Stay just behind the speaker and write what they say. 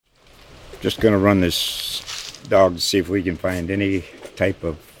just going to run this dog to see if we can find any type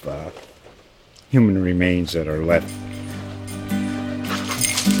of human remains that are left.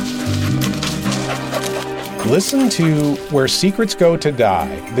 Listen to Where Secrets Go to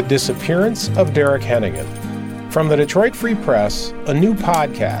Die, The Disappearance of Derek Hennigan. From the Detroit Free Press, a new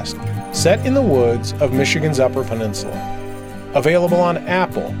podcast set in the woods of Michigan's Upper Peninsula. Available on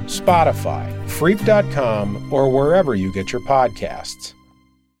Apple, Spotify, Freep.com, or wherever you get your podcasts.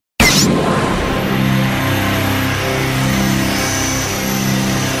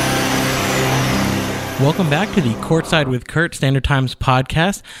 Welcome back to the Courtside with Curt Standard Times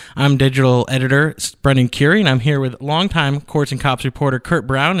podcast. I'm digital editor Brendan Kurie, and I'm here with longtime Courts and Cops reporter Curt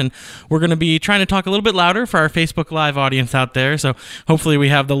Brown, and we're going to be trying to talk a little bit louder for our Facebook Live audience out there, so hopefully we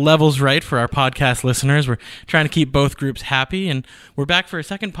have the levels right for our podcast listeners. We're trying to keep both groups happy, and we're back for a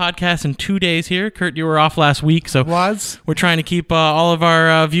second podcast in 2 days here. Curt, you were off last week, so we're trying to keep all of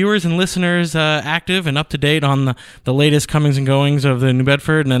our viewers and listeners active and up to date on the latest comings and goings of the New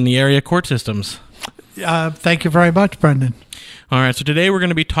Bedford and then the area court systems. Thank you very much, Brendan. All right, so today we're going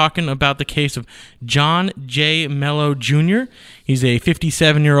to be talking about the case of John J. Mello Jr. He's a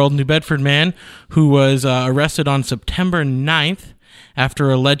 57-year-old New Bedford man who was arrested on September 9th after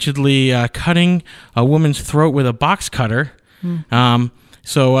allegedly cutting a woman's throat with a box cutter.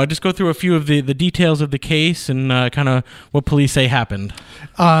 So I'll just go through a few of the details of the case and kind of what police say happened.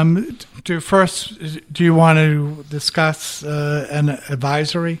 Do you want to discuss an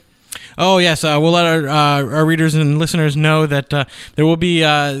advisory? Oh, yes. We'll let our readers and listeners know that there will be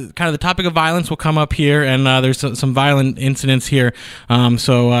kind of the topic of violence will come up here, and there's some violent incidents here.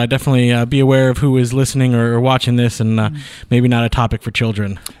 So definitely be aware of who is listening or watching this, and maybe not a topic for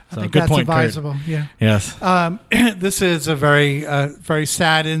children. So, I think good that's point, advisable. Curt. Yeah. Yes. This is a very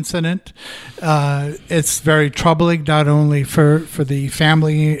sad incident. It's very troubling, not only for the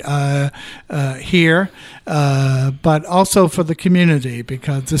family here, but also for the community,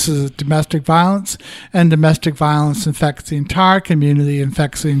 because this is domestic violence, and domestic violence infects the entire community,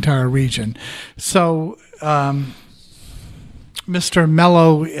 infects the entire region. So Mr.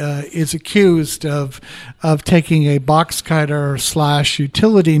 Mello is accused of taking a box cutter /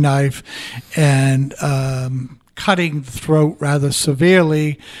 utility knife and cutting the throat rather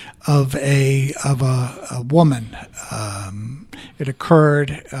severely of a woman. It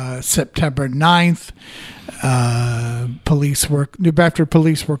occurred September 9th. New Bedford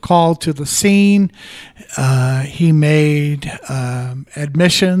police were called to the scene. He made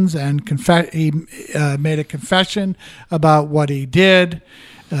admissions and he made a confession about what he did.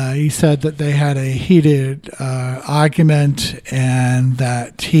 He said that they had a heated argument and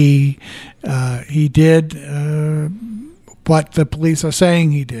that he did what the police are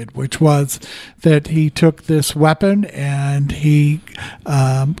saying he did, which was that he took this weapon and he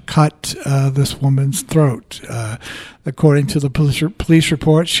cut this woman's throat. According to the police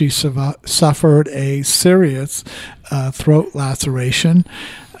report, she suffered a serious throat laceration,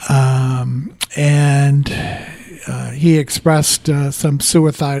 and he expressed some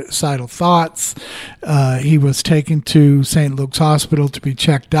suicidal thoughts. He was taken to St. Luke's Hospital to be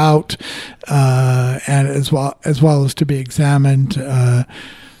checked out, and as well as to be examined.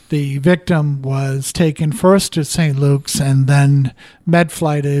 The victim was taken first to St. Luke's and then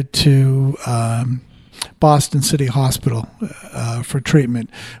med-flighted to Boston City Hospital for treatment,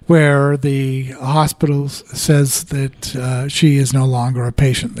 where the hospital says that she is no longer a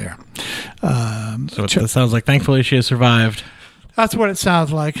patient there. So it sounds like, thankfully, she has survived. That's what it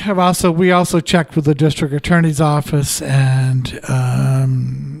sounds like. We also checked with the district attorney's office, and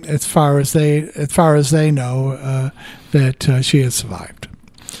as far as they know, that she has survived.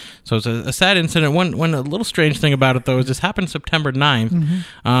 So it's a sad incident. One a little strange thing about it, though, is this happened September 9th.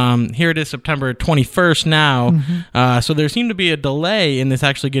 Mm-hmm. Here it is September 21st now. Mm-hmm. So there seemed to be a delay in this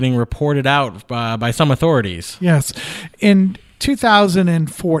actually getting reported out by some authorities. Yes. In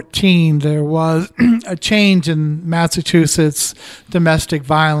 2014, there was a change in Massachusetts domestic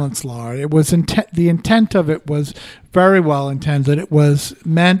violence law. It was the intent of it was very well intended. It was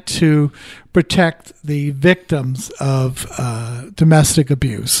meant to protect the victims of domestic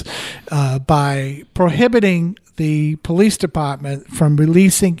abuse by prohibiting the police department from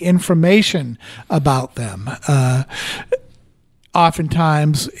releasing information about them.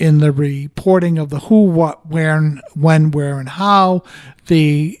 Oftentimes, in the reporting of the who, what, where, when, where, and how,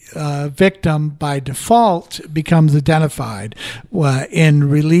 the victim by default becomes identified in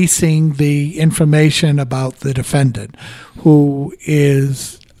releasing the information about the defendant, who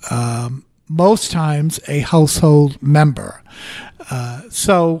is most times a household member.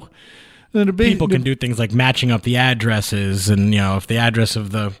 So people can do things like matching up the addresses, and if the address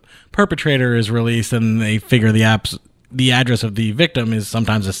of the perpetrator is released, then they figure the address of the victim is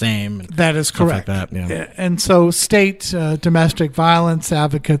sometimes the same. That is correct. Like that, yeah. And so state domestic violence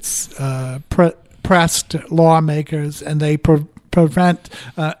advocates pressed lawmakers, and they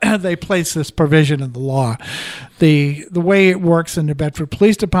they place this provision in the law. The way it works in New Bedford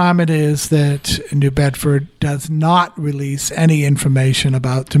Police Department is that New Bedford does not release any information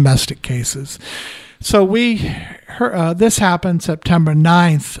about domestic cases. So this happened September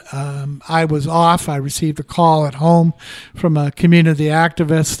 9th. I was off. I received a call at home from a community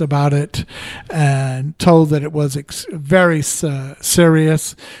activist about it and told that it was very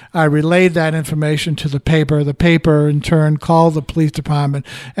serious. I relayed that information to the paper. The paper, in turn, called the police department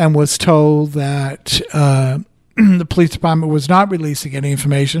and was told that the police department was not releasing any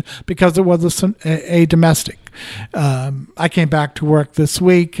information because it was a domestic. I came back to work this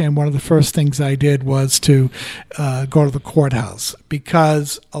week, and one of the first things I did was to go to the courthouse,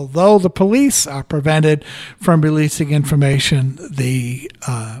 because although the police are prevented from releasing information, the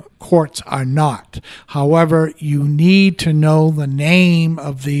courts are not. However, you need to know the name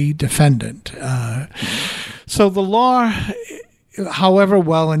of the defendant. So the law, however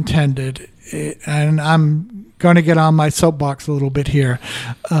well intended, and I'm going to get on my soapbox a little bit here,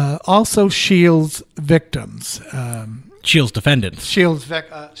 also shields victims. Shields defendants.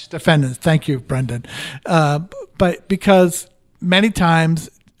 Defendants. Thank you, Brendan. But because many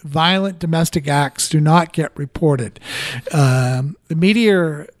times violent domestic acts do not get reported, the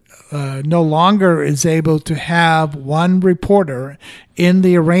media no longer is able to have one reporter in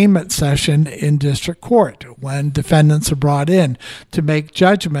the arraignment session in district court when defendants are brought in to make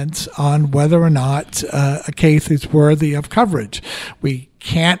judgments on whether or not a case is worthy of coverage. We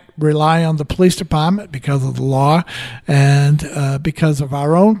can't rely on the police department because of the law, and because of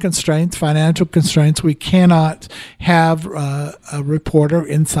our own constraints, financial constraints, we cannot have a reporter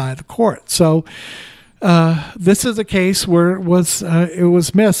inside the court. So this is a case where it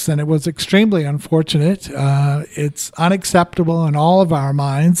was missed, and it was extremely unfortunate. It's unacceptable in all of our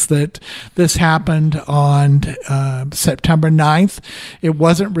minds that this happened on September 9th. It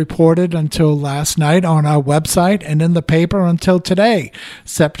wasn't reported until last night on our website and in the paper until today,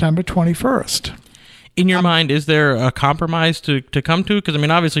 September 21st. In your mind, is there a compromise to come to? Because,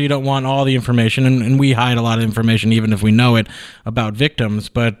 obviously you don't want all the information, and we hide a lot of information, even if we know it, about victims.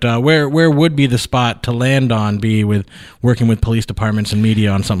 But where would be the spot to land on, with working with police departments and media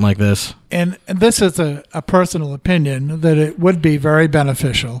on something like this? And this is a personal opinion, that it would be very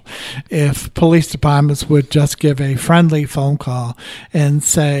beneficial if police departments would just give a friendly phone call and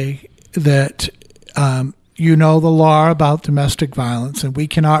say that you know the law about domestic violence, and we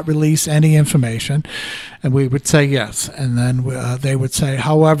cannot release any information. And we would say yes. And then they would say,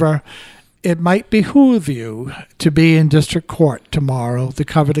 however, it might behoove you to be in district court tomorrow to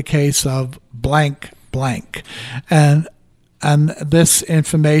cover the case of blank. And this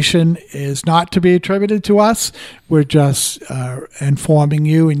information is not to be attributed to us. We're just informing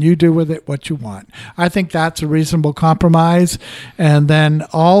you, and you do with it what you want. I think that's a reasonable compromise. And then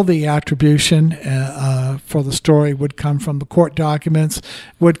all the attribution for the story would come from the court documents,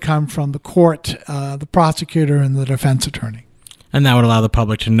 would come from the court, the prosecutor, and the defense attorney. And that would allow the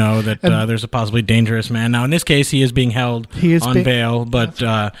public to know that there's a possibly dangerous man. Now, in this case, he is being held on bail, but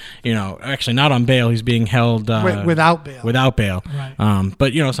actually not on bail. He's being held without bail. Without bail. Right.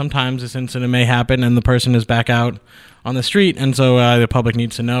 But sometimes this incident may happen, and the person is back out on the street, and so the public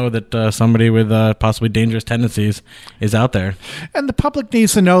needs to know that somebody with possibly dangerous tendencies is out there. And the public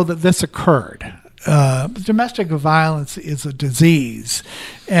needs to know that this occurred. Domestic violence is a disease,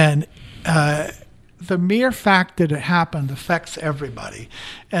 and the mere fact that it happened affects everybody.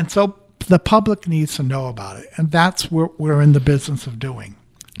 And so the public needs to know about it. And that's what we're in the business of doing.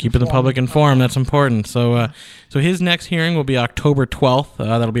 Keeping the public informed, that's important. So his next hearing will be October 12th.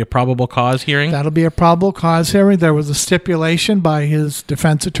 That'll be a probable cause hearing. That'll be a probable cause hearing. There was a stipulation by his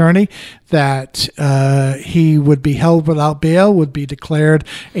defense attorney that he would be held without bail, would be declared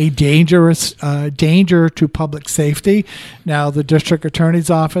a danger to public safety. Now, the district attorney's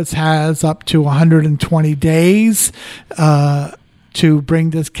office has up to 120 days to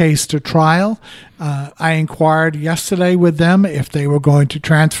bring this case to trial. I inquired yesterday with them if they were going to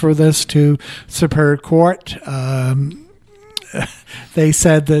transfer this to Superior Court. They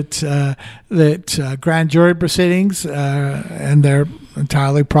said that grand jury proceedings, and they're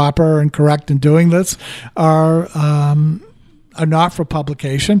entirely proper and correct in doing this, are not for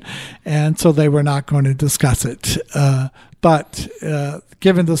publication, and so they were not going to discuss it. But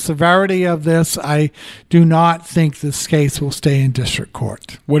given the severity of this, I do not think this case will stay in district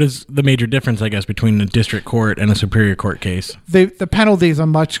court. What is the major difference, I guess, between a district court and a superior court case? The penalties are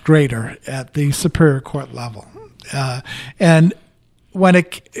much greater at the superior court level. And when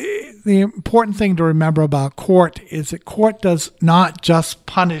the important thing to remember about court is that court does not just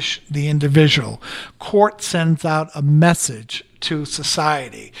punish the individual. Court sends out a message to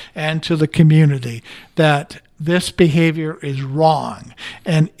society and to the community that this behavior is wrong.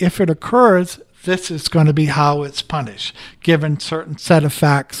 And if it occurs, this is going to be how it's punished, given certain set of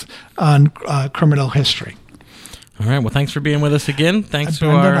facts on criminal history. All right. Well, thanks for being with us again. Thanks to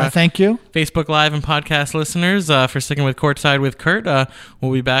our thank you. Facebook Live and podcast listeners for sticking with Courtside with Curt.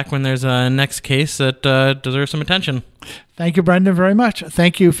 We'll be back when there's a next case that deserves some attention. Thank you, Brendan, very much.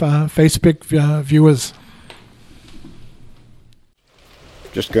 Thank you, for Facebook viewers.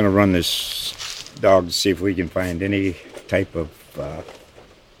 Just going to run this dog to see if we can find any type of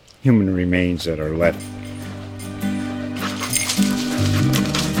human remains that are left.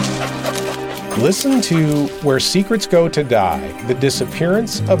 Listen to Where Secrets Go to Die, The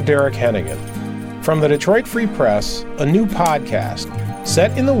Disappearance of Derek Hennigan. From the Detroit Free Press, a new podcast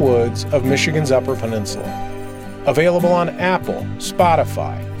set in the woods of Michigan's Upper Peninsula. Available on Apple,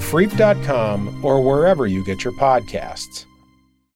 Spotify, Freep.com, or wherever you get your podcasts.